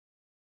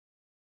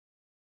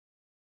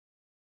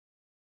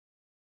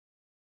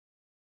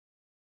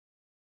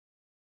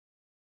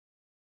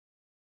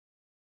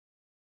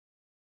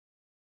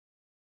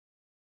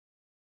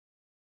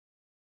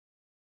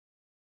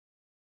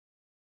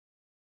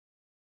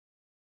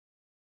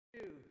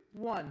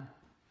1.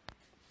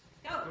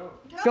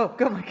 Go.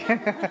 Go, Mike. You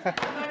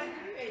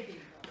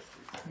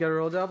gotta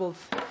roll doubles.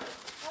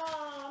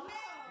 Oh, man.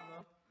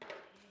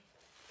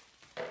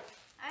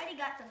 I already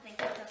got something,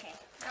 so it's okay.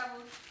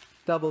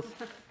 Doubles.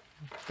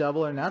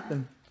 Double or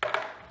nothing.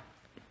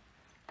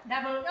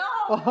 Double.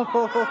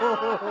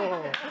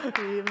 Oh,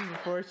 even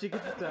before she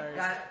could start.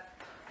 Got it.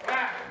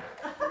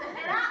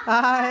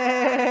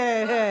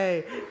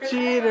 Hey,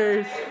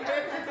 cheaters.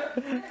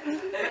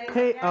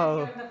 Hey,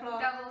 oh.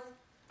 Doubles.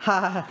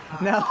 Ha,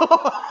 no.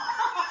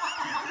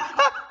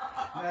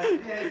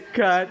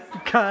 Cut.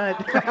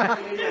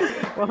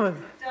 What was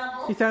it?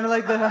 Double. He sounded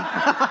like the...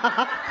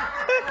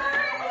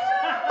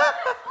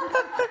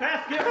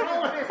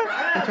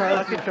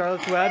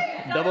 Charlotte's Web.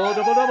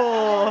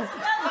 Double.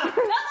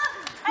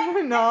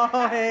 No,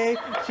 hey,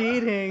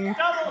 cheating.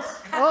 Doubles.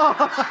 Oh.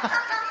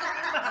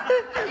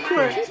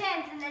 There's a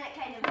chance, and then it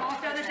kind of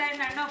Most of the time,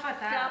 no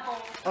pasar. Double.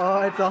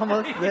 Oh, it's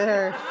almost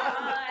there.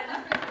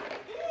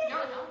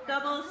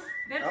 Doubles.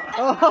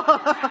 Oh.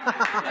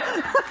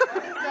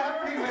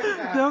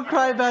 Don't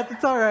cry, Beth.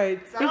 It's all right.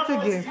 It's a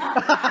game.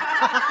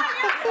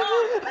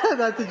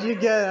 That's what you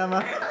get,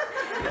 Emma.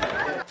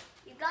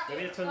 You got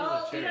Maybe it. it's under the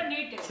Oh, you chair. don't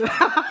need it.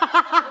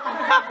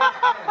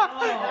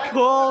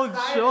 Cold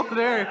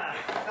shoulder.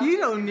 You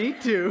don't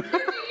need to.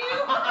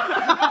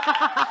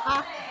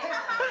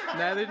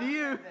 Neither do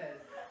you.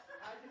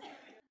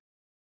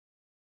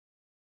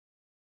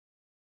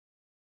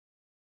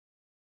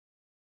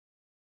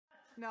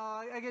 No,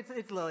 I guess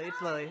it's Lily.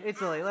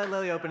 Let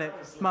Lily open it.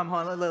 Mom,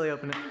 hold on. Let Lily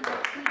open it.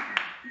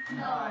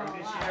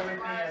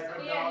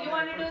 Yeah, you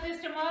want to do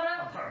this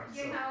tomorrow?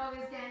 You have all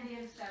this candy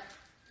and stuff.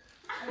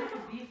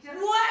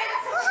 What?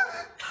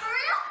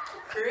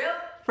 For real?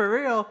 For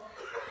real.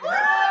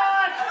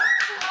 What?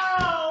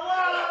 Oh,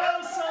 wow, that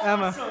was so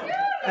awesome.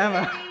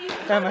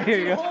 Emma, here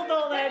you go. Hold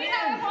all that You in.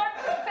 have a hot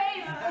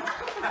face.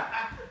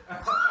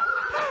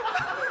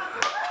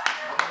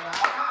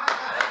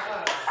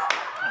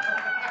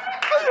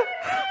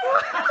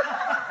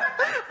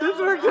 This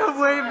worked out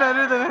way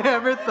better than I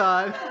ever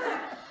thought. Boy,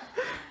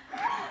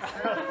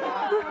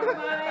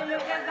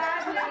 look at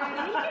that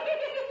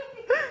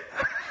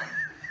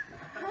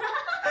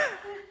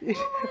lady.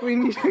 We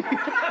need to...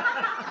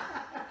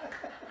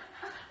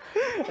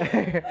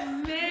 Man,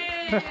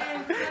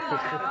 That's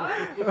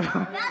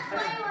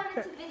why I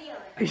wanted to video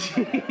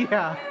it.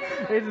 Yeah,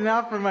 it's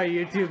not for my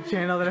YouTube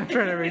channel that I'm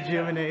trying to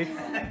rejuvenate.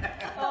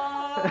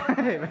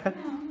 Hey, man.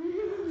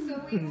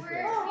 So we were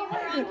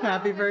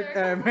Happy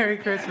birthday, Merry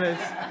Christmas.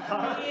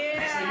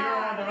 Yeah.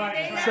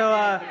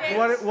 So,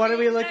 what are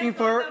we looking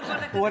for?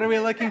 What are we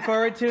looking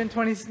forward to in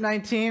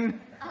 2019?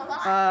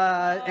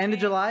 End of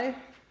July?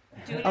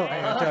 Oh,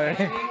 sorry.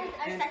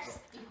 I'm such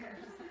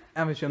stickers.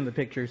 I'm gonna show them the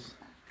pictures.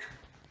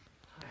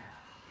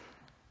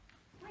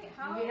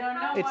 We don't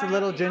know It's a why.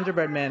 little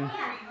gingerbread man.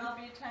 It'll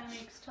be 10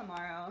 weeks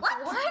tomorrow. What?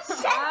 Wow, 10 it's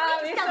weeks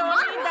only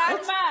tomorrow?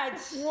 that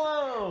much.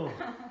 Whoa.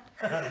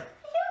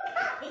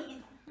 You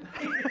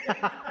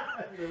guys.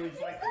 Lily's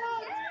like,